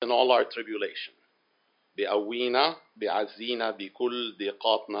in all our tribulation. بيقوينا بيعزينا بكل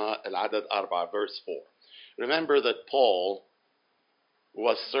ضيقاتنا. العدد 4 verse 4. Remember that Paul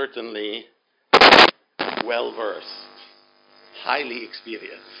was certainly well versed, highly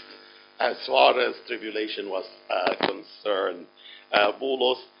experienced as far as tribulation was concerned.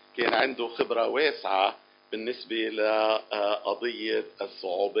 بولس كان عنده خبرة واسعة بالنسبة لقضية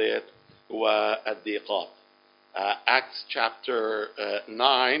الصعوبات والضيقات. Acts chapter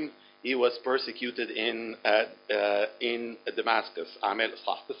 9, he was persecuted in Damascus. أعمال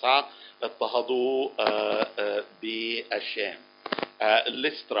إصحاح 9 اضطهدوه بالشام.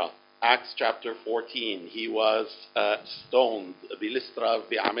 Lystra, Acts chapter 14, he was stoned. بليسترا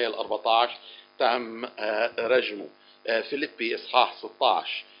في أعمال 14 تم رجمه. فيليبي إصحاح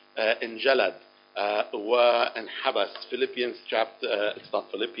 16 انجلد وانحبس. Philippians chapter, it's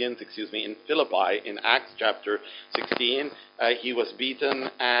not Philippians, excuse me, in Philippi, in Acts chapter 16, he was beaten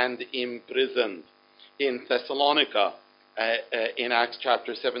and imprisoned. In Thessalonica, in Acts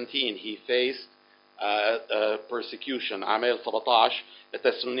chapter 17, he faced persecution. أعمال 17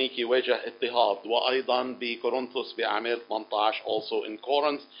 تسالونيكي واجه اضطهاد. وأيضا بكورنثوس بأعمال 18, also in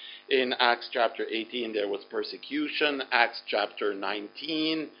Corinth. In Acts chapter 18 there was persecution. Acts chapter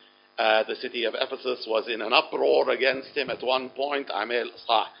 19, the city of Ephesus was in an uproar against him at one point. أعمال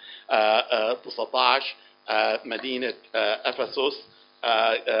إصحاح 19 مدينة أفسس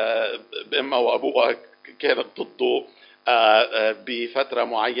بأمها وأبوها كانت ضده بفترة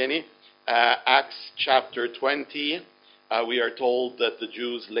معينة. Acts chapter 20, we are told that the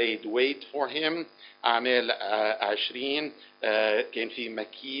Jews laid wait for him. أعمال 20 كان في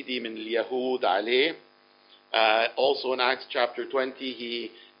مكيدة من اليهود عليه. Also in Acts chapter 20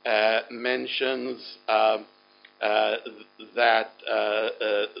 he mentions that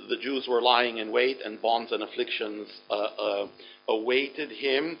the Jews were lying in wait and bonds and afflictions awaited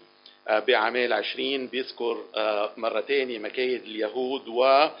him. بأعمال 20 بيذكر مرتين مكايد اليهود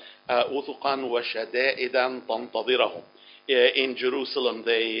ووثقا وشدائدا تنتظرهم. In Jerusalem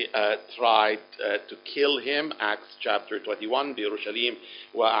they tried to kill him. Acts chapter 21 بيروشاليم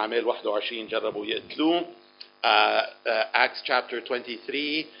وأعمال 21 جربوا يقتلوه. Acts chapter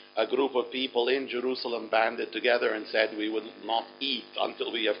 23, a group of people in Jerusalem banded together and said, we will not eat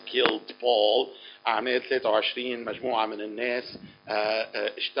until we have killed Paul. أعمال 23 مجموعة من الناس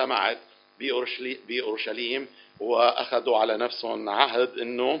اجتمعت بأورشليم وأخذوا على نفسهم عهد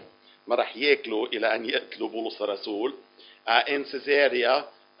إنه ما رح يأكلوا إلى أن يقتلوا بولس الرسول. In Caesarea,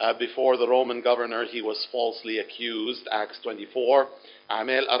 before the Roman governor, he was falsely accused. Acts 24.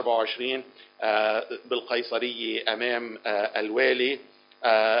 أعمال 24 بالقيصرية أمام الوالي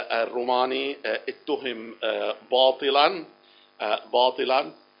الروماني اتهم باطلا.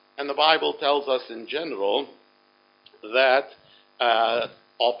 And the Bible tells us in general that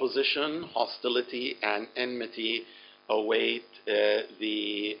opposition, hostility, and enmity await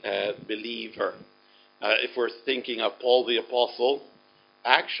the believer. If we're thinking of Paul the Apostle,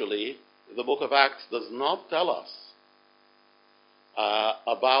 actually, the book of Acts does not tell us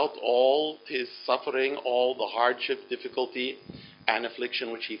about all his suffering, all the hardship, difficulty, and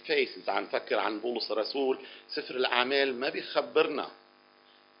affliction which he faces. عم نفكر عن بولس الرسول سفر الأعمال ما بيخبرنا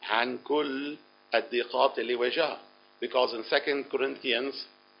عن كل الضيقات اللي واجهها. Because in 2 Corinthians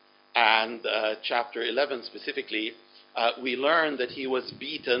and chapter 11 specifically, we learn that he was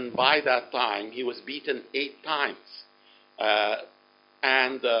beaten by that time. He was beaten 8 times.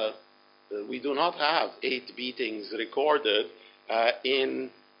 And we do not have 8 beatings recorded in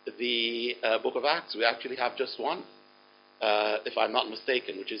the book of Acts. We actually have just one, if I'm not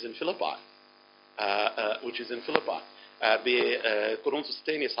mistaken, which is in Philippi. بكورنثوس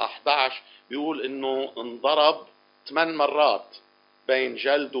الثاني صح 11 بيقول إنه انضرب 8 مرات بين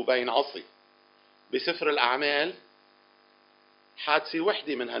جلد وبين عصي. بسفر الأعمال حادثة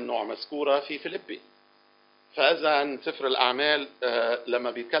وحدة من هالنوع مذكورة في فيليبي. فإذا سفر الأعمال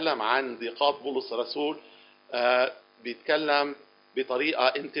لما بيتكلم عن ضيقات بولس الرسول بيتكلم بطريقة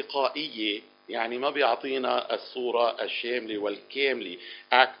انتقائية، يعني ما بيعطينا الصورة الشاملة والكاملة.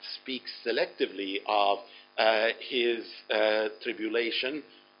 Acts speaks selectively of his tribulation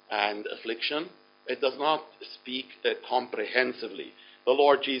and affliction. It does not speak comprehensively. The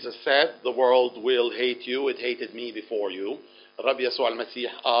Lord Jesus said, the world will hate you. It hated me before you. الرب يسوع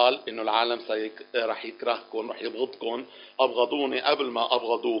المسيح قال إنه العالم رح يكرهكم، رح يبغضكم، أبغضوني قبل ما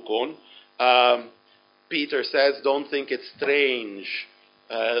أبغضوكم. Peter says, don't think it's strange,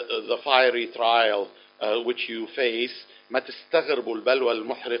 the fiery trial which you face. ما تستغربوا البلوى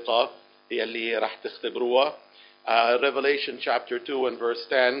المحرقة يلي رح تختبروها. Revelation chapter 2 and verse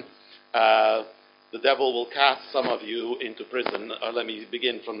 10 the devil will cast some of you into prison. Let me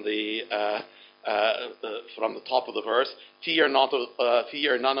begin from the top of the verse. Fear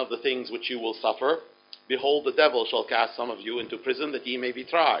none of the things which you will suffer. Behold, the devil shall cast some of you into prison, that ye may be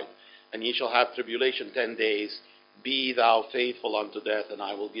tried. And ye shall have tribulation 10 days. Be thou faithful unto death, and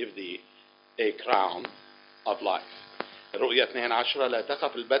I will give thee a crown of life. رؤية 12 لا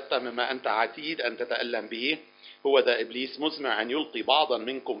تخف البتة مما أنت عتيد أن تتألم به هو ذا إبليس مزمع أن يلقي بعضا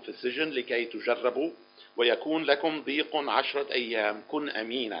منكم في السجن لكي تجربوا ويكون لكم ضيق 10 أيام كن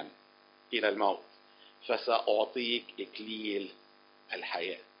أمينا إلى الموت فسأعطيك إكليل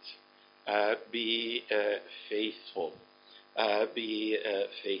الحياة. Be faithful. Be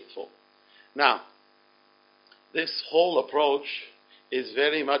faithful. Now, this whole approach is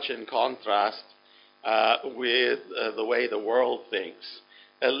very much in contrast with the way the world thinks.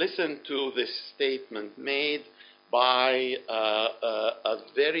 Listen to this statement made by a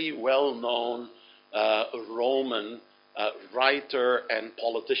very well-known Roman writer and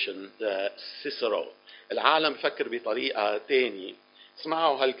politician, Cicero. العالم فكر بطريقة تاني.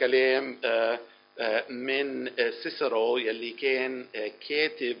 اسمعوا هالكلام من سيسرو يلي كان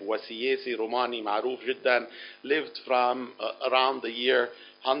كاتب وسياسي روماني معروف جدا, lived from around the year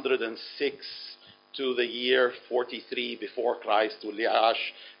 106 to the year 43 before Christ, واللي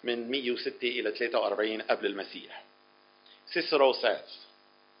عاش من 106 إلى 43 قبل المسيح. Cicero says,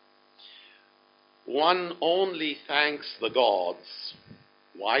 one only thanks the gods.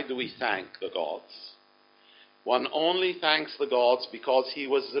 Why do we thank the gods? One only thanks the gods because he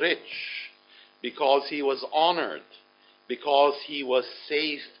was rich, because he was honored, because he was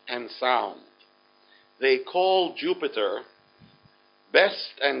safe and sound. They call Jupiter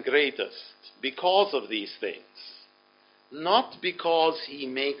best and greatest because of these things, not because he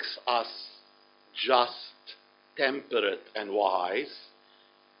makes us just, temperate, and wise,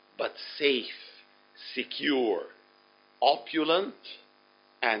 but safe, secure, opulent,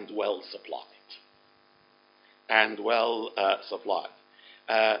 and well supplied.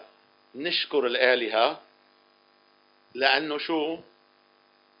 نشكر الآلهة لأنه شو؟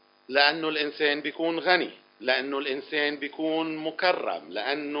 لأنه الإنسان بيكون غني، لأنه الإنسان بيكون مكرم،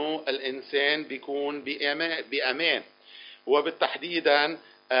 لأنه الإنسان بيكون بأمان. وبالتحديدا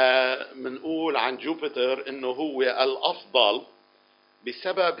منقول عن جوبيتر إنه هو الأفضل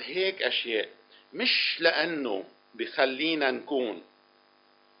بسبب هيك أشياء، مش لأنه بخلينا نكون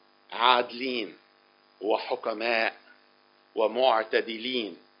عادلين وحكماء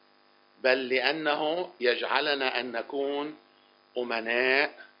ومعتدلين، بل لأنه يجعلنا أن نكون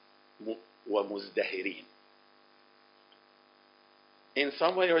أمناء ومزدهرين. In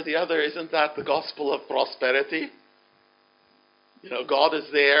some way or the other, isn't that the gospel of prosperity? You know, God is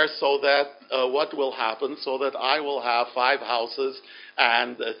there so that what will happen? So that I will have 5 houses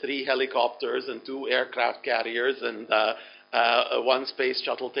and 3 helicopters and 2 aircraft carriers and 1 space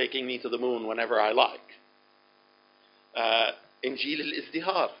shuttle taking me to the moon whenever I like. إنجيل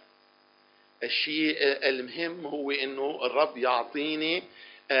الازدهار. الشيء المهم هو إنه الرب يعطيني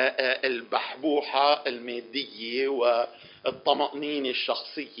البحبوحة المادية والطمأنينة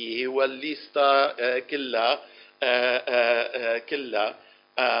الشخصية والليستا كلها. I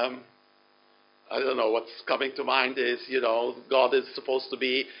don't know, what's coming to mind is, you know, God is supposed to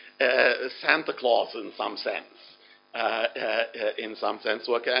be Santa Claus in some sense.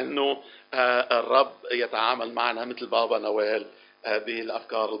 وكأنه الرب يتعامل معنا مثل بابا نويل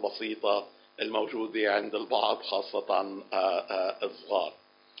بالأفكار البسيطة الموجودة عند البعض خاصة الصغار.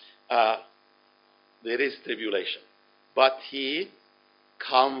 There is tribulation, but he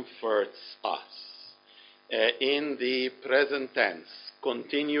comforts us in the present tense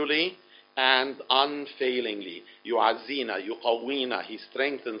continually and unfailingly. يعزينا يقوينا, he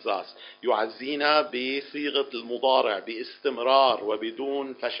strengthens us. يعزينا بصيغة المضارع باستمرار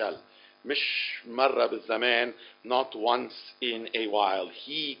وبدون فشل, مش مرة بالزمان, not once in a while.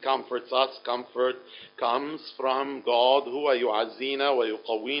 He comforts us. Comfort comes from God. هو يعزينا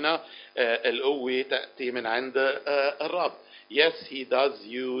ويقوينا. القوة تأتي من عند الرب. Yes, he does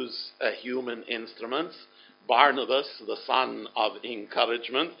use human instruments. Barnabas, the son of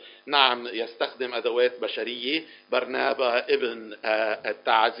encouragement. نعم يستخدم أدوات بشرية. برنابا ابن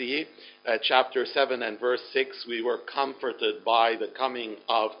التعزية. Chapter 7 and verse 6, we were comforted by the coming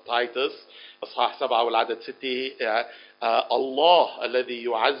of Titus. أصحاح 7 والعدد 6, الله الذي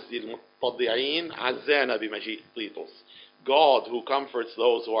يعزي المتضعين عزانا بمجيء تيتوس. God who comforts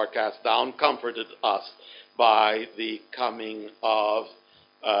those who are cast down comforted us by the coming of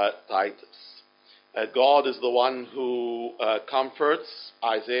Titus. God is the one who comforts.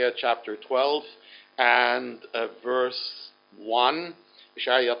 Isaiah chapter 12 and verse 1.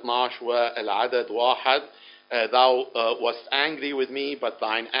 إشعياء 12 والعدد 1. Thou wast angry with me, but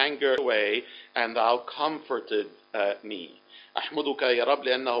thine anger away, and thou comforted me. أحمدك يا رب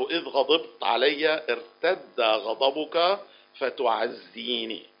لأنه إذ غضبت علي ارتد غضبك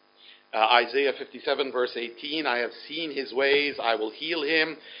فتعزيني. Isaiah 57 verse 18, I have seen his ways, I will heal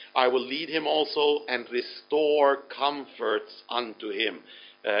him, I will lead him also and restore comforts unto him.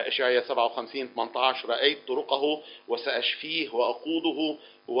 إشعياء 57 18 رأيت طرقه وسأشفيه وأقوده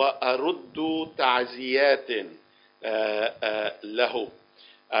وأرد تعزيات له.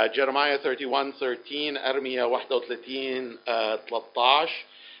 Jeremiah 31:13 أرميا 31 13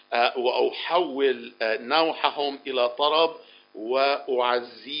 وأحول نوحهم إلى طرب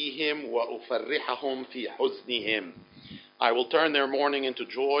وأعزيهم وأفرحهم في حزنهم. I will turn their mourning into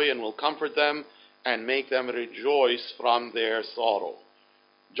joy and will comfort them and make them rejoice from their sorrow.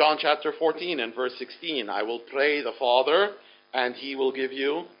 John chapter 14 and verse 16, I will pray the Father and he will give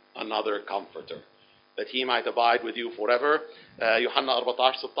you another comforter, that he might abide with you forever. يوحنا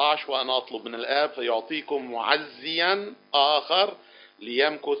 14:16 وأنا أطلب من الآب فيعطيكم معزيا آخر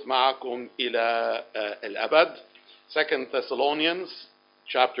ليمكث معكم إلى الأبد. 2 Thessalonians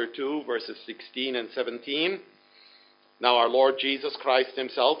chapter 2 verses 16 and 17. Now our Lord Jesus Christ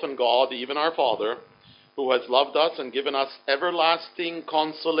himself and God, even our Father, who has loved us and given us everlasting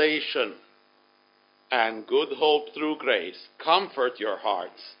consolation and good hope through grace, comfort your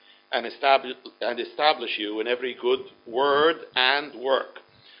hearts and establish you in every good word and work.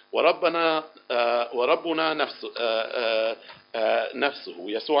 وربنا نفسه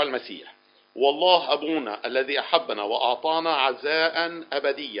يسوع المسيح والله أبونا الذي أحبنا وأعطانا عزاء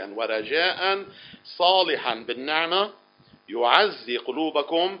أبديا ورجاء صالحا بالنعمة يعزي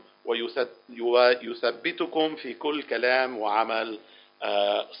قلوبكم ويثبتكم في كل كلام وعمل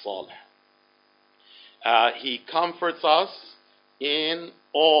صالح. He comforts us in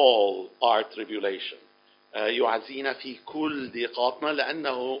all our tribulation. يعزينا في كل ضيقاتنا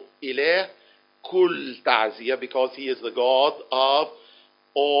لأنه إله كل تعزية, because he is the God of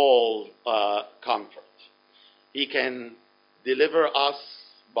all comfort. He can deliver us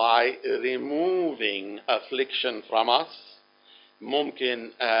by removing affliction from us.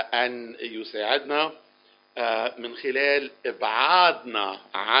 ممكن أن يساعدنا من خلال إبعادنا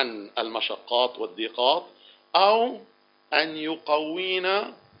عن المشقات والضيقات, أو أن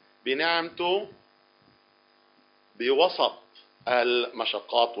يقوينا بنعمته بوسط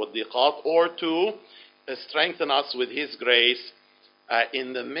المشقات والضيقات, or to strengthen us with his grace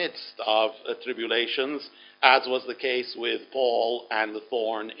in the midst of tribulations, as was the case with Paul and the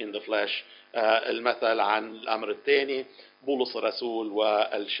thorn in the flesh. المثل عن الأمر الثاني بولس الرسول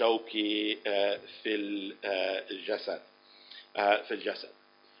والشوكي في الجسد.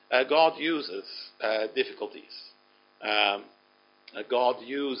 God uses difficulties. God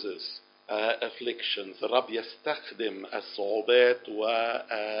uses afflictions. الرب يستخدم الصعوبات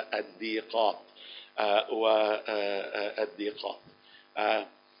والضيقات.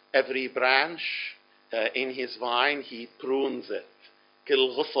 Every branch in his vine he prunes it. كل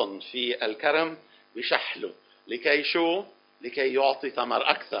غصن في الكرم بشحله لكي يعطي ثمر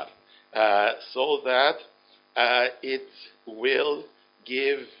أكثر, so that it will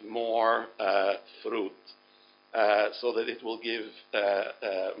give more fruit.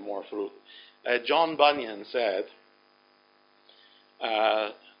 More fruit. John Bunyan said,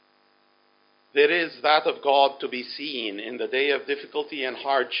 there is that of God to be seen in the day of difficulty and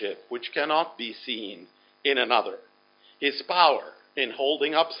hardship which cannot be seen in another. His power in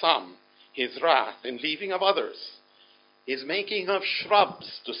holding up some, his wrath in leaving of others, his making of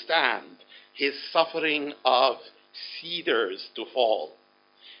shrubs to stand, his suffering of cedars to fall,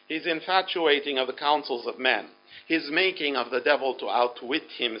 his infatuating of the counsels of men, his making of the devil to outwit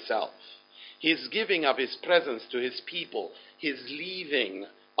himself, his giving of his presence to his people, his leaving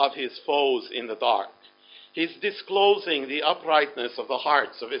of his foes in the dark, his disclosing the uprightness of the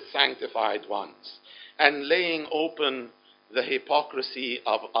hearts of his sanctified ones, and laying open the hypocrisy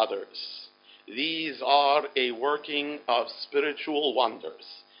of others. These are a working of spiritual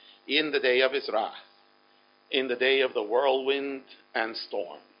wonders in the day of his wrath, in the day of the whirlwind and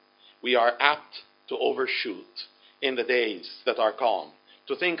storm. We are apt to overshoot in the days that are calm,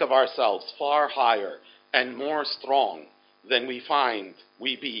 to think of ourselves far higher and more strong than we find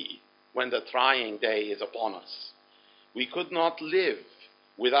we be when the trying day is upon us. We could not live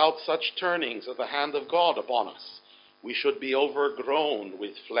without such turnings of the hand of God upon us. We should be overgrown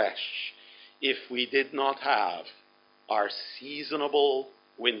with flesh if we did not have our seasonable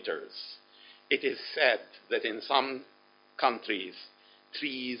winters. It is said that in some countries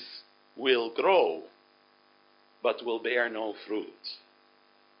trees will grow but will bear no fruit.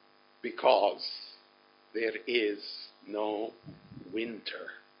 because there is no winter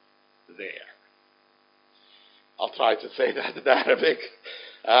there. I'll try to say that in Arabic.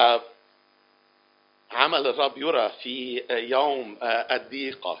 عمل الرب يرى في يوم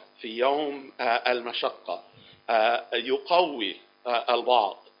الضيقة، في يوم المشقة، يقوي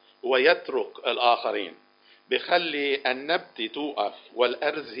البعض ويترك الآخرين، بخلي النبت توقف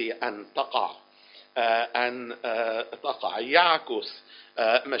والأرز أن تقع، يعكس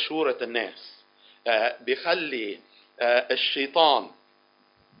مشورة الناس، بخلي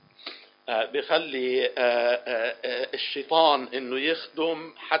الشيطان انه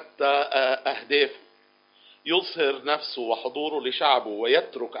يخدم حتى اهدافه، يظهر نفسه وحضوره لشعبه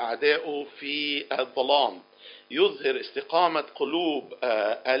ويترك اعدائه في الظلام، يظهر استقامة قلوب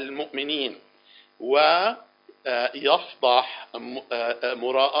المؤمنين ويفضح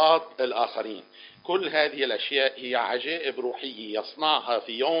مراءات الآخرين. كل هذه الأشياء هي عجائب روحية يصنعها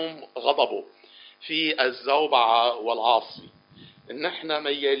في يوم غضبه في الزوبعة والعاصي. نحن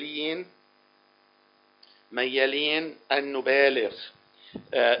ميالين أن نبالغ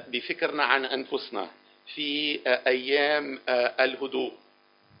بفكرنا عن أنفسنا في أيام الهدوء،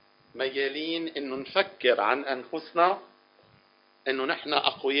 ميالين أنه نفكر عن أنفسنا أنه نحن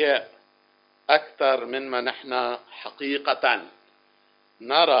أقوياء أكثر مما نحن حقيقة.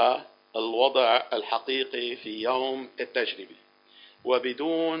 نرى الوضع الحقيقي في يوم التجربة،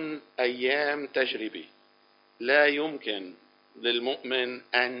 وبدون أيام تجربة لا يمكن للمؤمن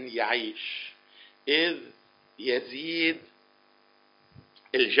أن يعيش، إذ يزيد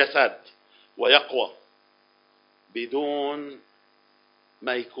الجسد ويقوى بدون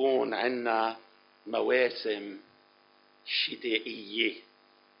ما يكون عندنا مواسم شتائية.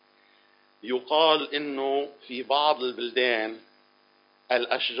 يقال إنه في بعض البلدان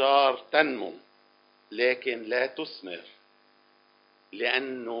الأشجار تنمو لكن لا تثمر،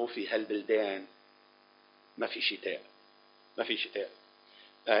 لأنه في هالبلدان ما في شتاء.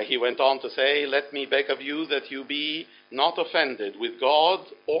 He went on to say, "Let me beg of you that you be not offended with God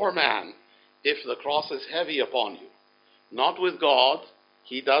or man if the cross is heavy upon you. Not with God,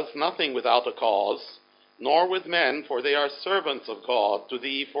 he does nothing without a cause, nor with men, for they are servants of God to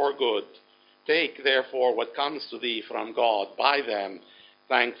thee for good. Take therefore what comes to thee from God by them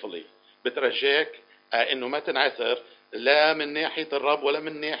thankfully." بترجاك انه ما تنعثر لا من ناحية الرب ولا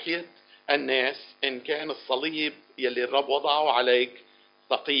من ناحية الناس، ان كان الصليب يلي الرب وضعه عليك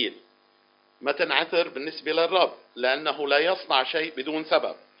ثقيل. ما تنعثر بالنسبة للرب لأنه لا يصنع شيء بدون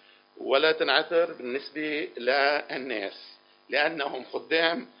سبب، ولا تنعثر بالنسبة للناس لأنهم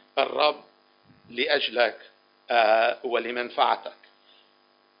خدام الرب لأجلك ولمنفعتك.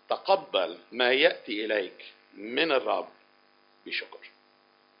 تقبل ما يأتي إليك من الرب بشكر.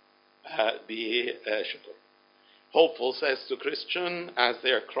 Hopeful says to Christian as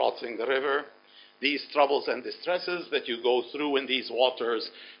they are crossing the river, these troubles and distresses that you go through in these waters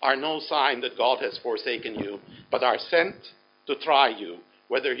are no sign that God has forsaken you, but are sent to try you,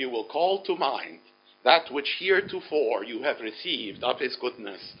 whether you will call to mind that which heretofore you have received of his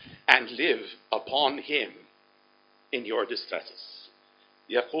goodness and live upon him in your distresses.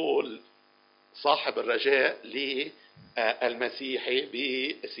 يقول صاحب الرجاء للمسيحي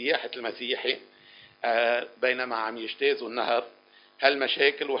بسياحة المسيحي بينما عم يجتازوا النهر،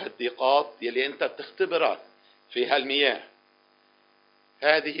 هالمشاكل وهالضيقات يلي انت بتختبرها في هالمياه،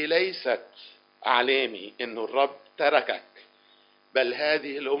 هذه ليست علامة انه الرب تركك، بل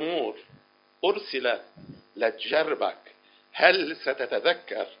هذه الامور ارسلت لتجربك. هل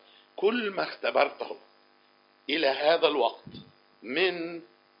ستتذكر كل ما اختبرته الى هذا الوقت من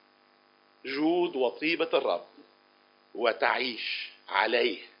جود وطيبة الرب وتعيش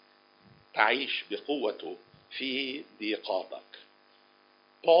عليه، تعيش بقوته في ضيقاتك.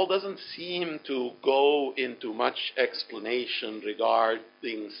 Paul doesn't seem to go into much explanation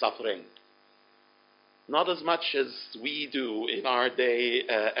regarding suffering, not as much as we do in our day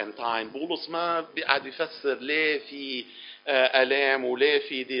and time. بولس ما قاعد يفسر ليه في آلام وليه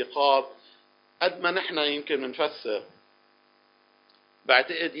في ضيقات قد ما نحن يمكن نفسر.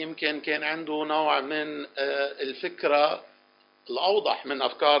 بعتقد يمكن كان عنده نوع من الفكرة الأوضح من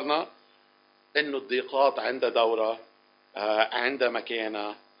أفكارنا إنه الضيقات عندها دورة، عندها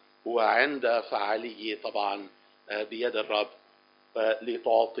مكانة، وعندها فعالية طبعا بيد الرب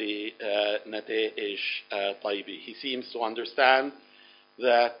لتعطي نتائج طيبة. He seems to understand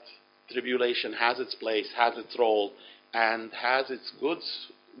that tribulation has its place, has its role, and has its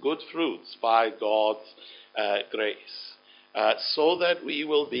good fruits by God's grace, so that we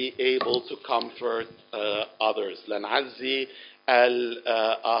will be able to comfort others. لنعزي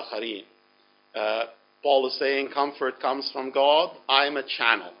الآخرين. Paul is saying comfort comes from God. I'm a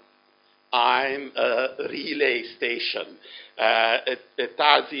channel. I'm a relay station.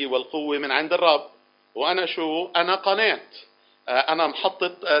 التعزية والقوة من عند الرب. وأنا شو؟ أنا قناة. أنا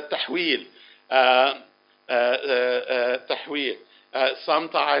محطة تحويل. تحويل.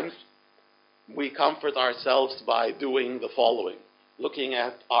 Sometimes we comfort ourselves by doing the following: looking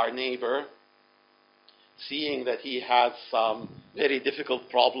at our neighbor, seeing that he has some very difficult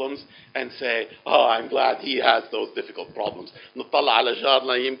problems, and say, oh, I'm glad he has those difficult problems. نطلع على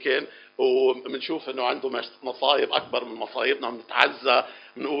جارنا يمكن وبنشوف انه عنده مصايب اكبر من مصايبنا، بنتعزى،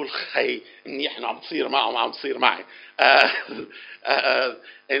 بنقول خي منيح انه عم تصير معه وعم تصير معي.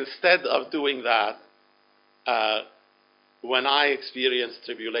 Instead of doing that, when I experience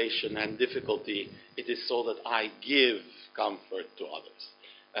tribulation and difficulty, it is so that I give comfort to others.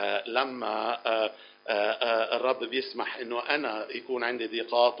 لما الرب بيسمح انه انا يكون عندي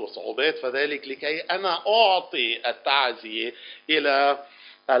ضيقات وصعوبات، فذلك لكي انا اعطي التعزية الى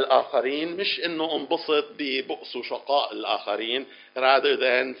الآخرين، مش إنه انبسط ببؤس وشقاء الآخرين, rather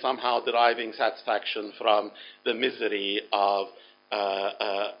than somehow deriving satisfaction from the misery of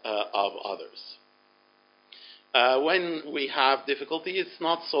others. When we have difficulty, it's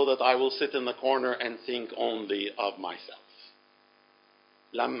not so that I will sit in the corner and think only of myself.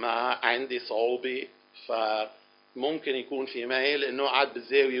 لما عندي صعوبة فممكن يكون في ميل إنه قاعد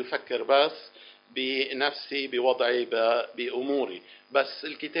بالزاوية وفكر بس بنفسي بوضعي بأموري, بس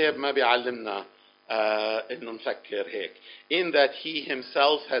الكتاب ما بيعلمنا إنه نفكر هيك. In that he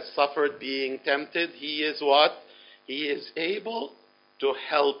himself has suffered being tempted, he is what? He is able to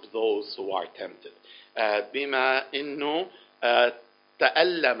help those who are tempted. بما إنه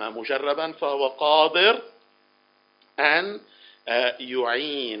تألم مجربا فهو قادر أن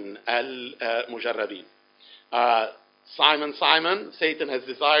يعين المجربين. Simon, Simon, Satan has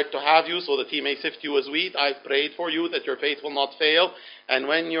desired to have you so that he may sift you as wheat. I've prayed for you that your faith will not fail. And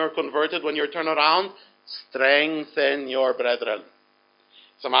when you're converted, when you're turned around, strengthen your brethren.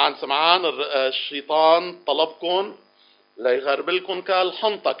 سمعان الشيطان طلبكم ليغربلكم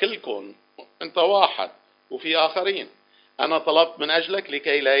كالحنطة كلكم. انت واحد وفي آخرين. أنا طلبت من أجلك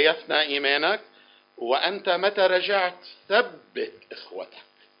لكي لا يفنى إيمانك, وأنت متى رجعت ثبت إخوتك.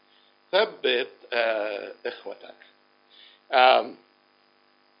 ثبت إخوتك.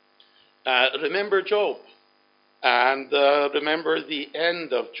 Remember Job, and remember the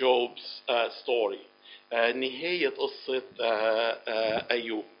end of Job's story. نهاية قصة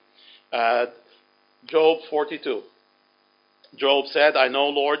أيوب. Job 42. Job said, I know,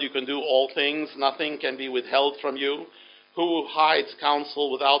 Lord, you can do all things. Nothing can be withheld from you. Who hides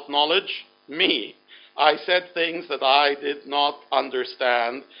counsel without knowledge? Me. I said things that I did not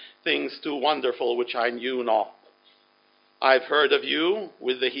understand, things too wonderful which I knew not. I've heard of you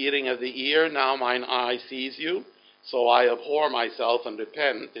with the hearing of the ear, now mine eye sees you, so I abhor myself and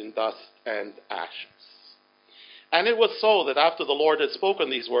repent in dust and ashes. And it was so that after the Lord had spoken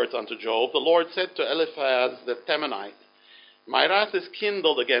these words unto Job, the Lord said to Eliphaz the Temanite, my wrath is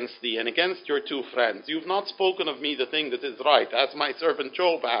kindled against thee and against your two friends. You've not spoken of me the thing that is right, as my servant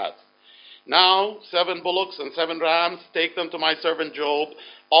Job has. Now 7 bullocks and 7 rams, take them to my servant Job.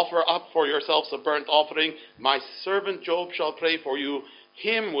 Offer up for yourselves a burnt offering. My servant Job shall pray for you.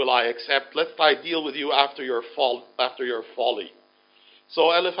 Him will I accept, lest I deal with you after your folly.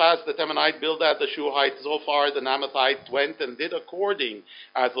 So Eliphaz the Temanite, Bildad the Shuhite, Zophar the Naamathite went and did according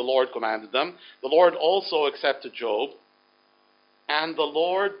as the Lord commanded them. The Lord also accepted Job. And the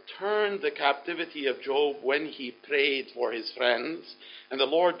Lord turned the captivity of Job when he prayed for his friends. And the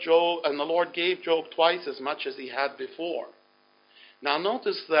Lord gave Job twice as much as he had before. Now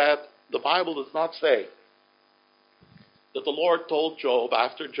notice that the Bible does not say that the Lord told Job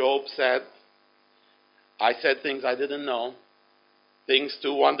after Job said, I said things I didn't know, things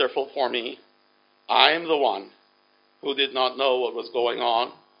too wonderful for me. I am the one who did not know what was going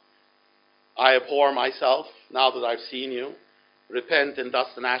on. I abhor myself now that I've seen you. Repent in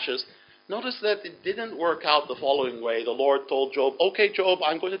dust and ashes. Notice that it didn't work out the following way. The Lord told Job, okay, Job,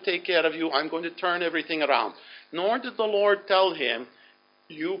 I'm going to take care of you. I'm going to turn everything around. Nor did the Lord tell him,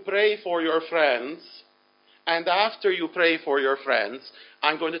 you pray for your friends, and after you pray for your friends,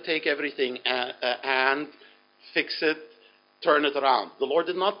 I'm going to take everything and fix it, turn it around. The Lord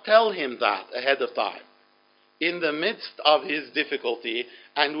did not tell him that ahead of time. In the midst of his difficulty,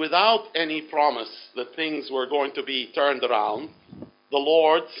 and without any promise that things were going to be turned around, the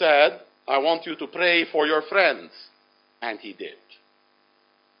Lord said, I want you to pray for your friends. And he did.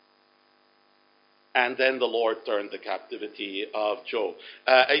 And then the Lord turned the captivity of Job.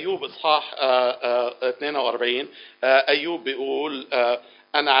 أيوب إصحاح 42. أيوب بيقول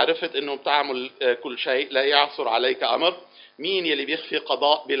أنا عرفت إنه بتعمل كل شيء لا يعثر عليك أمر. مين يلي بيخفي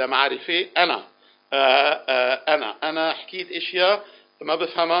قضاء بلا معرفة؟ أنا. أنا حكيت إشياء ما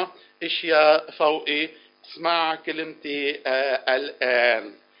بفهمها، إشياء فوقي. اسمع كلمتي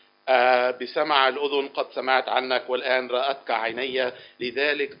الآن. بسمع الأذن قد سمعت عنك، والآن رأتك عيني،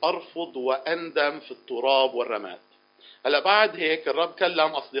 لذلك أرفض وأندم في التراب والرماد. هلا بعد هيك الرب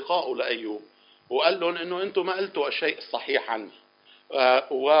كلم أصدقائه لأيوب وقال لهم إنه أنتم ما قلتوا الشيء الصحيح عني،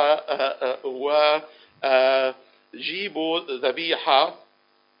 وجيبوا ذبيحة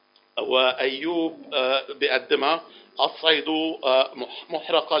وأيوب بقدمها، الصيد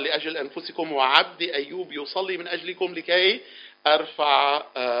محرقة لأجل أنفسكم، وعبدي أيوب يصلي من أجلكم لكي أرفع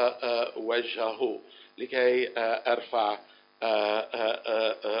وجهه، لكي أرفع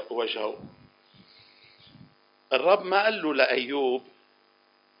وجهه. الرب ما قال له لأيوب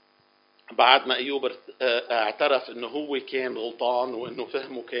بعد ما أيوب اعترف أنه هو كان غلطان وأنه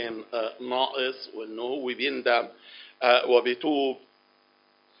فهمه كان ناقص وأنه هو بيندم وبيتوب،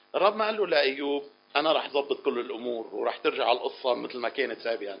 الرب ما قال له لأيوب أنا رح ضبط كل الأمور ورح ترجع القصة مثل ما كانت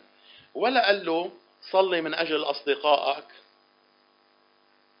سابقا، ولا قال له صلي من أجل أصدقائك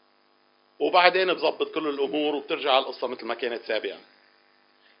وبعدين بضبط كل الأمور وبترجع القصة مثل ما كانت سابقا.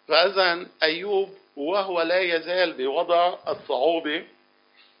 فإذا أيوب وهو لا يزال بوضع الصعوبة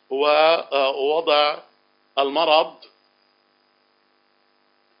ووضع المرض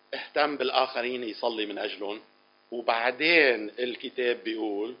اهتم بالآخرين يصلي من أجلهم، وبعدين الكتاب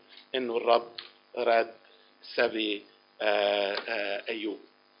بيقول إنه الرب رد سبي أيوب.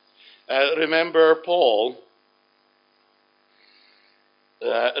 Remember Paul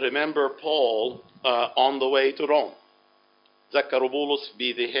on the way to Rome. ذكروا بولس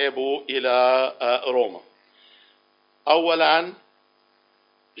بذهابه إلى روما. أولا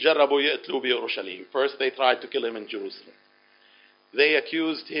جربوا يقتلوا بيروشليم. First they tried to kill him in Jerusalem. They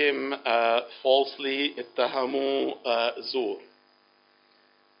accused him falsely, اتهموا زور.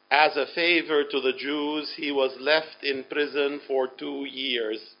 As a favor to the Jews, he was left in prison for 2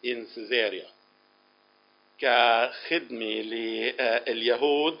 years in Caesarea. كخدمة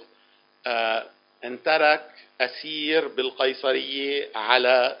لليهود انترك أسير بالقيصرية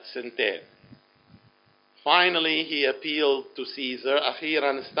على 2 سنين. Finally, he appealed to Caesar.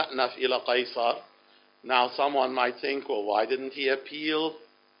 أخيرا استأنف إلى قيصر. Now someone might think, well, why didn't he appeal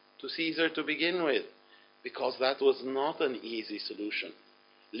to Caesar to begin with? Because that was not an easy solution.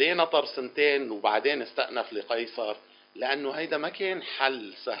 ليه نطر 2 وبعدين استأنف لقيصر؟ لأنه هيدا ما كان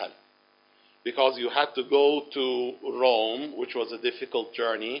حل سهل. Because you had to go to Rome, which was a difficult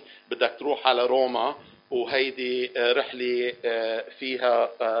journey. بدك تروح على روما وهيدي رحلة فيها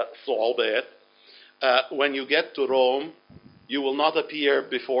صعوبات. When you get to Rome, you will not appear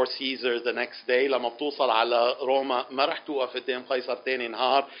before Caesar the next day. لما بتوصل على روما ما رح توقف قدام قيصر تاني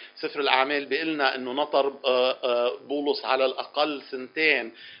نهار. سفر الأعمال بيقلنا إنه نطر بولس على الأقل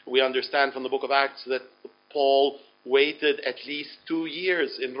 2. We understand from the book of Acts that Paul waited at least 2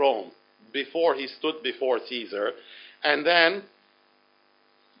 years in Rome before he stood before Caesar. And then,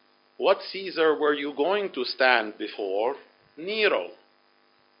 what Caesar were you going to stand before? Nero,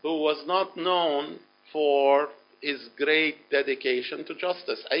 who was not known for his great dedication to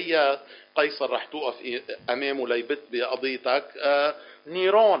justice. أي قيصر رح توقف أمامه ليبت بقضيتك؟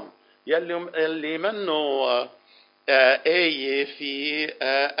 نيرون يلي منه آية في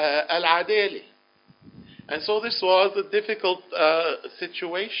العدالة. And so this was a difficult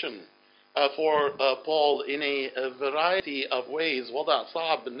situation for Paul in a variety of ways. وضع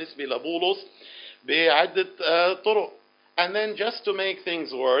صعب بالنسبة لبولس بعدة طرق. And then just to make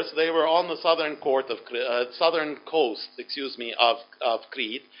things worse, they were on the southern coast of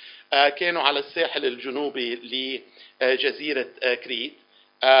Crete. كانوا على الساحل الجنوبي لجزيرة كريت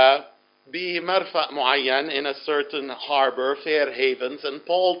بمرفأ معين in a certain harbor, Fair Havens. And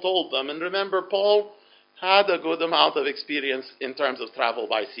Paul told them, and remember Paul had a good amount of experience in terms of travel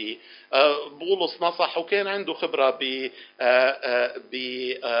by sea. بولس نصح وكان عنده خبرة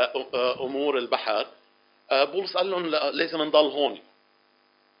بأمور البحر. بولس قال لهم لازم نضل هون.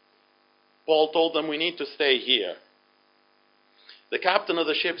 Paul told them we need to stay here. The captain of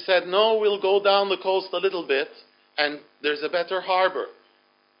the ship said, no, we'll go down the coast a little bit and there's a better harbor.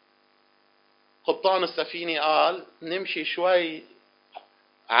 قبطان السفينة قال نمشي شوي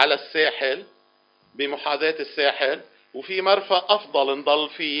على الساحل بمحاذاة الساحل وفي مرفأ أفضل نضل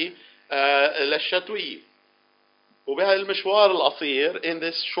فيه للشتوية. وبهالمشوار القصير, in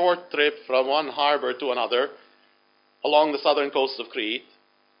this short trip from one harbor to another along the southern coast of Crete,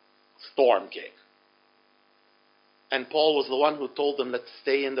 storm came. And Paul was the one who told them, let's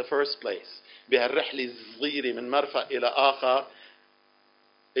stay in the first place. بهالرحلة الصغيرة من مرفأ إلى آخر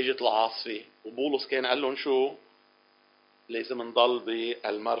اجت العاصفة. وبولس كان قال لهم شو؟ لازم نضل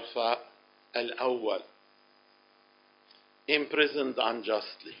بالمرفأ الأول. imprisoned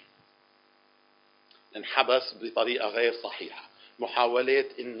unjustly، انحبس بطريقة غير صحيحة،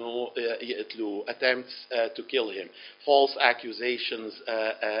 محاولات انه يقتلوه، attempts to kill him، false accusations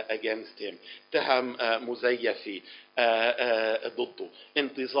against him، تهم مزيفة ضده،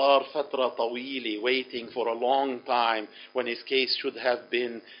 انتظار فترة طويلة waiting for a long time when his case should have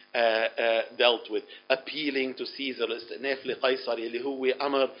been dealt with، appealing to Caesar، الاستئناف لقيصر اللي هو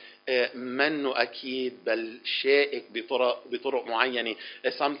أمر منه أكيد بل شائك بطرق معينة،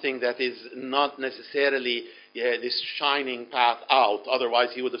 something that is not necessarily this shining path out, otherwise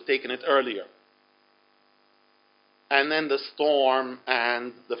he would have taken it earlier. And then the storm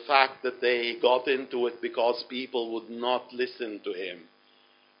and the fact that they got into it because people would not listen to him.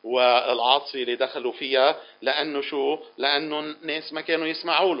 والعاصفة اللي دخلوا فيها لأنه شو؟ لأنه الناس ما كانوا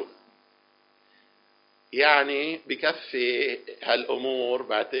يسمعوا له. يعني بكفي هالأمور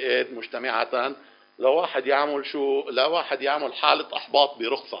بعتقد مجتمعة لو واحد يعمل شو؟ لو واحد يعمل حالة إحباط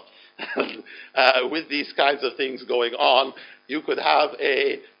برخصة. With these kinds of things going on, you could have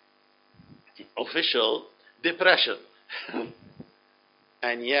a official depression.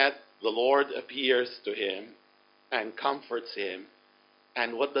 And yet the Lord appears to him and comforts him.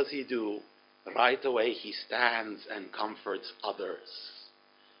 And what does he do? Right away he stands and comforts others.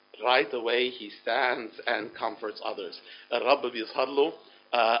 Right away he stands and comforts others. الرب بيظهر له،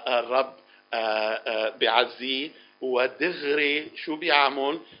 الرب بيعزيه، ودغري شو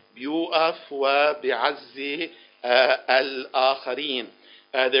بيعمل؟ بيوقف وبيعزي الآخرين.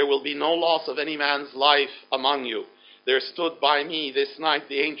 There will be no loss of any man's life among you. There stood by me this night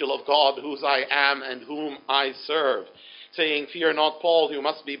the angel of God, whose I am and whom I serve, saying, fear not, Paul, you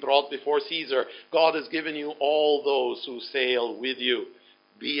must be brought before Caesar. God has given you all those who sail with you.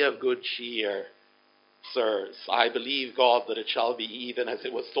 Be of good cheer, sirs. I believe God that it shall be even as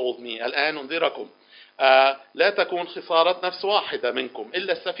it was told me. الآن أنذركم لا تكون خسارة نفس واحدة منكم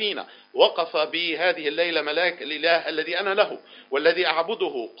إلا السفينة. وقف بي هذه الليلة ملاك الإله الذي أنا له والذي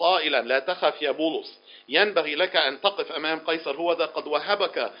أعبده قائلا لا تخف يا بولس، ينبغي لك أن تقف أمام قيصر، هو ذا قد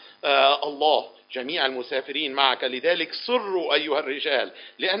وهبك الله جميع المسافرين معك، لذلك سروا أيها الرجال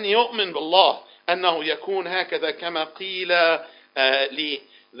لأني يؤمن بالله أنه يكون هكذا كما قيل لي.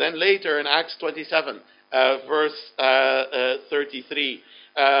 Then later in Acts 27 verse 33,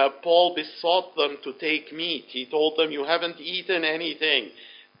 Paul besought them to take meat. He told them, you haven't eaten anything.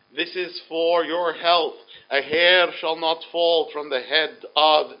 This is for your health. A hair shall not fall from the head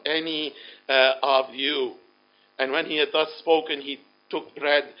of any of you. And when he had thus spoken, he took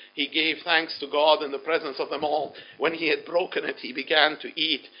bread. He gave thanks to God in the presence of them all. When he had broken it, he began to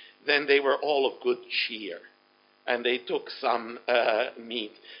eat. Then they were all of good cheer. And they took some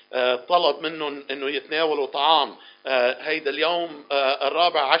meat. طلب منهم انه يتناولوا طعام. هيدا اليوم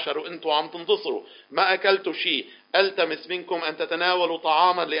الرابع عشر وانتم عم تنتصروا، ما اكلتوا شيء، التمس منكم ان تتناولوا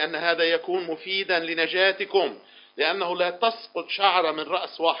طعاما لان هذا يكون مفيدا لنجاتكم، لانه لا تسقط شعرة من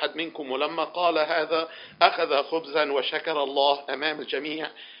رأس واحد منكم. ولما قال هذا اخذ خبزا وشكر الله امام الجميع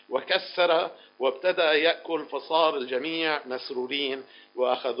وكسر وابتدأ يأكل، فصار الجميع مسرورين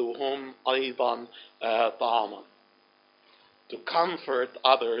واخذوا هم ايضا طعاما. To comfort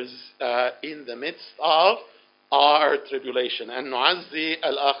others in the midst of our tribulation. أن نعزي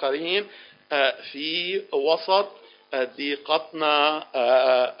الآخرين في وسط ضيقتنا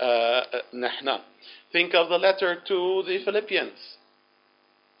نحن. Think of the letter to the Philippians.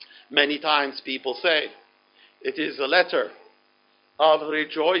 Many times people say it is a letter of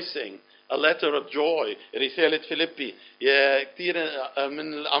rejoicing, a letter of joy. رسالة فيليبي كثير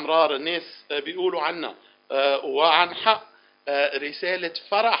من الأمرار الناس بيقولوا عنها وعن حق رسالة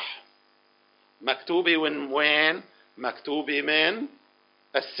فرح، مكتوبة من وين؟ مكتوبة من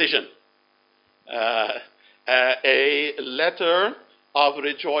السجن. A letter of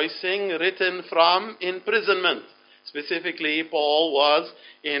rejoicing written from imprisonment. Specifically, Paul was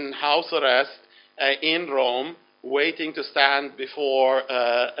in house arrest in Rome, waiting to stand before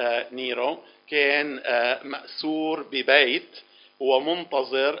Nero. كان مأسور ببيت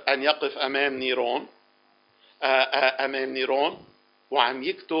ومنتظر أن يقف أمام نيرون وعم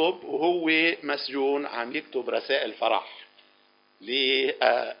يكتب وهو مسجون، عم يكتب رسائل فرح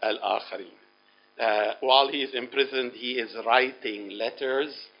للآخرين. While he is imprisoned, he is writing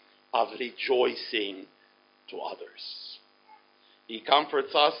letters of rejoicing to others. He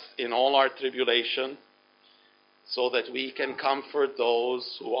comforts us in all our tribulation so that we can comfort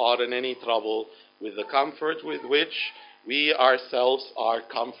those who are in any trouble with the comfort with which we ourselves are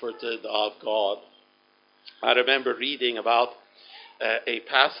comforted of God. I remember reading about a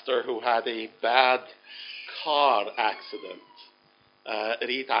pastor who had a bad car accident.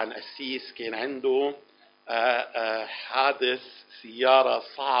 قريت عن قسيس كان عنده حادث سيارة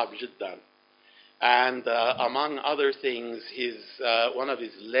صعب جدا. And among other things, one of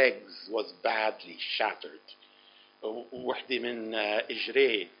his legs was badly shattered. وحدة من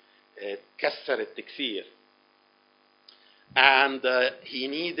إجريه تكسرت كثير. And he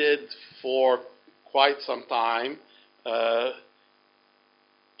needed for quite some time to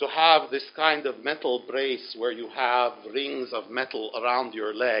have this kind of metal brace where you have rings of metal around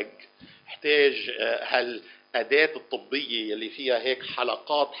your leg. احتاج هالأداة الطبية اللي فيها هيك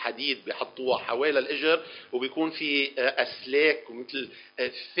حلقات حديد بيحطوها حوالي الإجر وبيكون في أسلاك مثل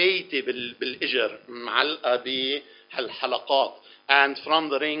فايتة بالإجر معلقة بهالحلقات. And from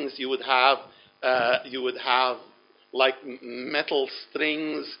the rings you would have like metal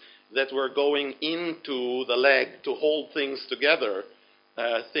strings that were going into the leg to hold things together,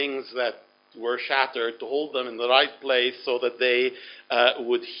 things that were shattered, to hold them in the right place so that they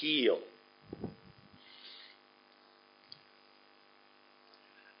would heal.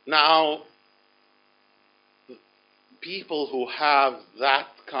 Now, people who have that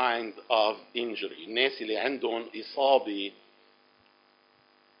kind of injury, الناس اللي عندهم إصابة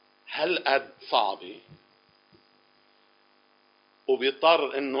هالقد صعبة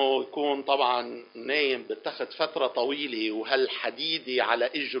وبيضطر انه يكون طبعا نايم بتاخد فترة طويلة وهالحديدة على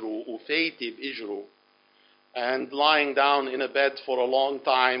اجره وفايتة باجره and lying down in a bed for a long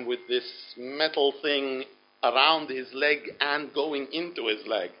time with this metal thing around his leg and going into his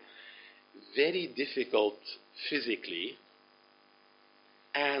leg. Very difficult physically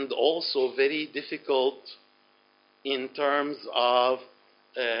and also very difficult in terms of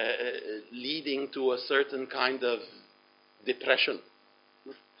leading to a certain kind of depression.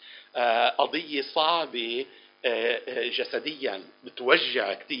 قضية صعبة جسديا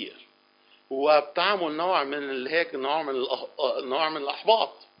بتوجع كتير وبتعمل نوع من هيك نوع من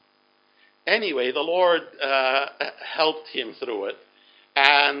الإحباط. Anyway, the Lord helped him through it,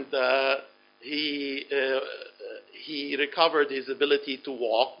 and he recovered his ability to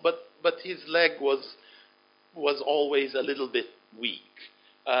walk, but his leg was always a little bit weak.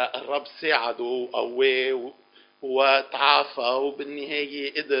 الرب ساعده قواه وتعافى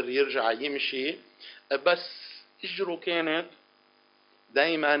وبالنهاية قدر يرجع يمشي بس اجره كانت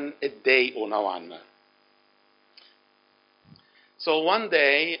دايما اتضايقوا نوعا ما. So one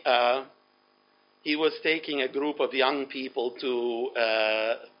day he was taking a group of young people to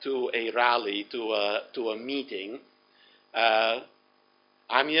a rally, to a meeting.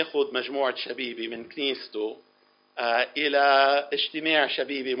 عم ياخد مجموعة شبيبة من كنيسته إلى اجتماع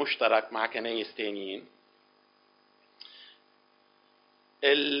شبيبي مشترك مع كنايس تانيين.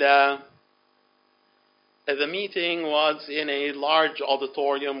 The meeting was in a large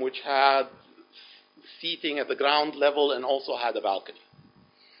auditorium which had seating at the ground level and also had a balcony.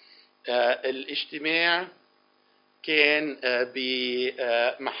 الاجتماع كان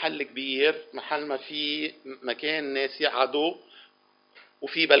بمحل كبير، محل ما فيه مكان ناس يقعدوا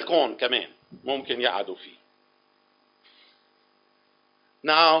وفي بلكون كمان ممكن يقعدوا فيه.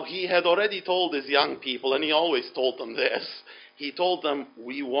 Now, he had already told his young people, and he always told them this, he told them,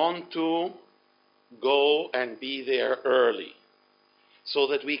 we want to go and be there early so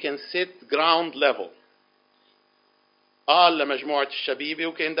that we can sit ground level. قال لمجموعة الشبيبة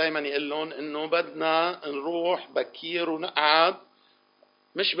وكان دايما يقول لهم إنه بدنا نروح بكير ونقعد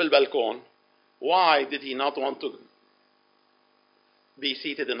مش بالبلكون. Why did he not want to be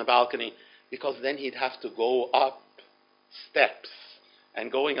seated in the balcony? Because then he'd have to go up steps.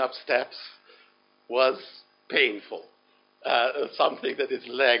 And going up steps was painful, something that his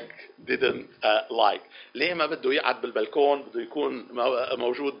leg didn't like. ليه ما بده يقعد بالبلكون؟ بده يكون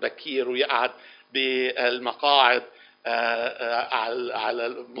موجود بكير ويقعد بالمقاعد على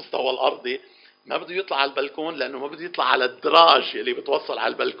المستوى الأرضي. ما بده يطلع على البلكون لأنه ما بده يطلع على الدراج اللي بتوصل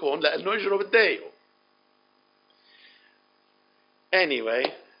على البلكون لأنه يجره بتضايقه.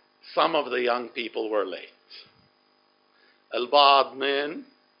 Anyway, some of the young people were late. البعض من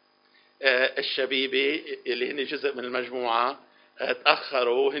الشبيبة اللي هن جزء من المجموعة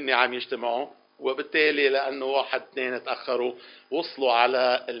تأخروا هن عم يجتمعوا وبالتالي لأنه واحد اثنين تأخروا وصلوا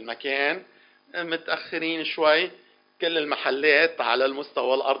على المكان متأخرين شوي. كل المحلات على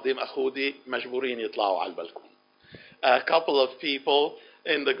المستوى الأرضي مأخودي مجبورين يطلعوا على البلكون. A couple of people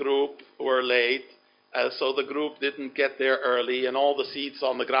in the group were late, so the group didn't get there early and all the seats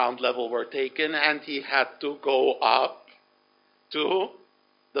on the ground level were taken and he had to go up to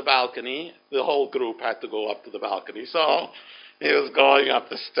the balcony. The whole group had to go up to the balcony. So he was going up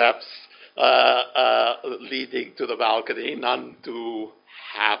the steps leading to the balcony, none too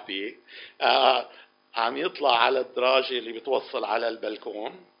happy. عم يطلع على الدراجة اللي بتوصل على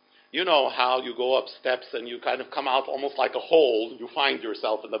البلكون. You know how you go up steps and you kind of come out almost like a hole. You find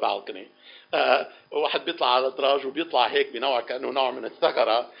yourself in the balcony. واحد بيطلع على الدراج وبيطلع هيك بنوع كأنه نوع من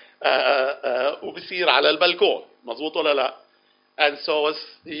الثغرة وبيصير على البلكون. مظبوط ولا لا؟ And so as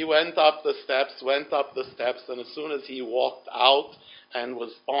he went up the steps, and as soon as he walked out and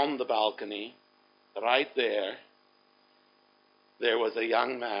was on the balcony, right there was a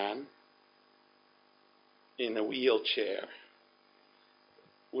young man in a wheelchair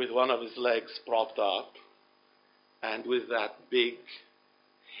with one of his legs propped up and with that big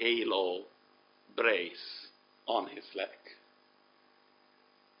halo brace on his leg.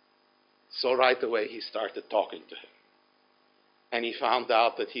 So right away he started talking to him. And he found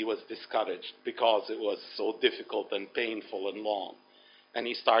out that he was discouraged because it was so difficult and painful and long. And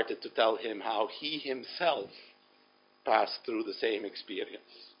he started to tell him how he himself passed through the same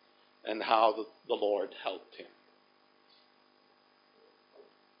experience and how the Lord helped him.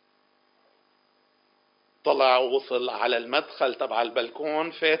 طلع ووصل على المدخل تبع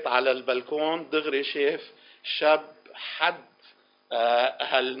البلكون، فات على البلكون دغري شاف شاب حد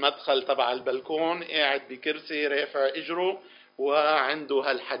هالمدخل تبع البلكون قاعد بكرسي رافع اجره وعنده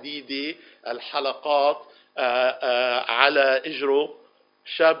هالحديدة الحلقات على اجره.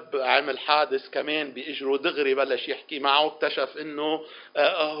 شاب عمل حادث كمان بإجره، دغري بلش يحكي معه، اكتشف انه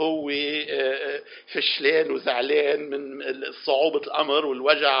هو فشلان وزعلان من صعوبة الأمر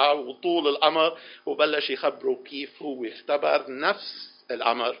والوجع وطول الأمر، وبلش يخبره كيف هو اختبر نفس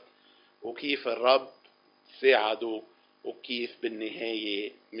الأمر وكيف الرب ساعده وكيف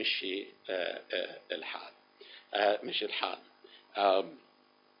بالنهاية مشي الحال. مش الحال.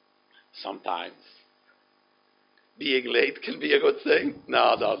 Sometimes being late can be a good thing.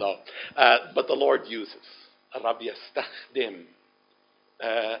 No. But the Lord uses. الرب يستخدم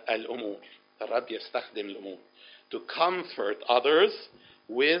الأمور. الرب يستخدم الأمور to comfort others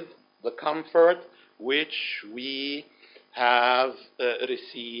with the comfort which we have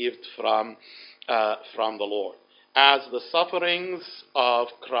received from the Lord. As the sufferings of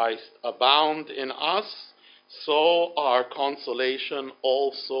Christ abound in us, so our consolation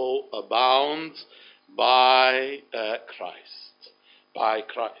also abounds by Christ. By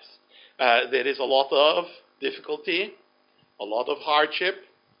Christ. There is a lot of difficulty, a lot of hardship,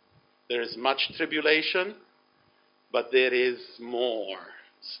 there is much tribulation, but there is more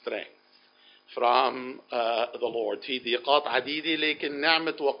strength from the Lord. في ضيقات عديدة لكن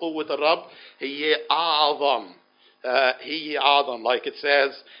نعمة وقوة الرب هي أعظم. هي أعظم, like it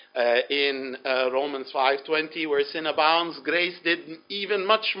says in Romans 5:20, where sin abounds, grace did even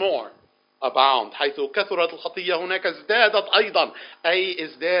much more abound. حيث كثرت الخطية هناك ازدادت أيضا، أي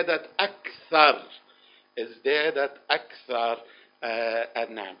ازدادت أكثر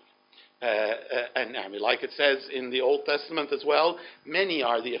النعمة. Like it says in the Old Testament as well, many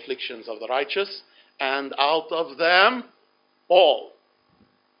are the afflictions of the righteous, and out of them all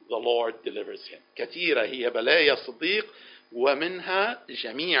the Lord delivers him. كثيرة هي بلايا الصديق ومنها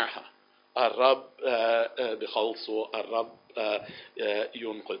جميعها الرب بخلصه، الرب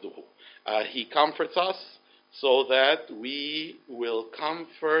ينقذه. He comforts us so that we will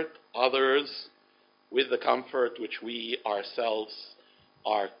comfort others with the comfort which we ourselves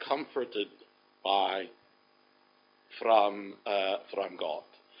are comforted by from God.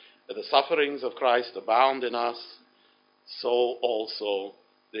 The sufferings of Christ abound in us, so also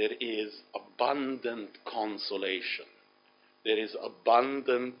there is abundant consolation. There is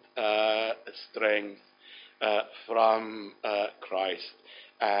abundant strength from Christ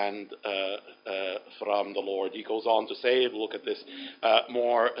and from the Lord. He goes on to say, we'll look at this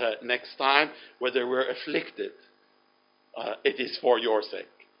more next time, whether we're afflicted, it is for your sake.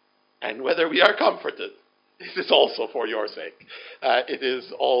 And whether we are comforted, it is also for your sake. It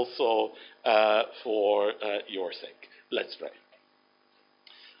is also for your sake. Let's pray.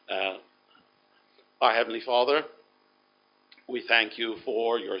 Our Heavenly Father, we thank you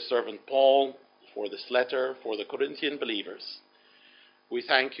for your servant Paul, for this letter, for the Corinthian believers. We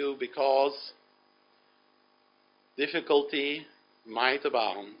thank you because difficulty might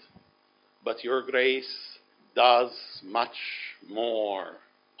abound, but your grace does much more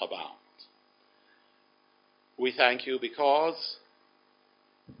abound. We thank you because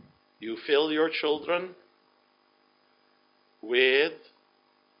you fill your children with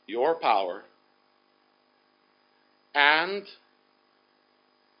your power, and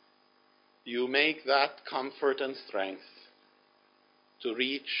you make that comfort and strength to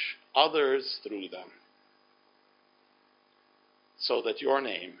reach others through them, so that your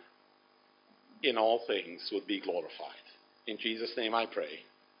name in all things would be glorified. In Jesus' name I pray.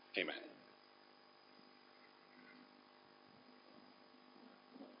 Amen.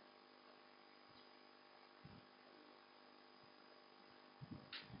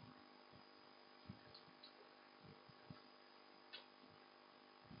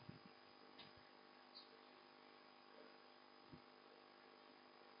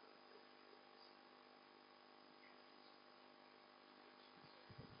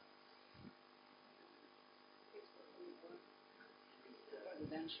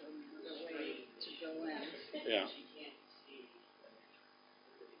 eventually another way to go in. Yeah.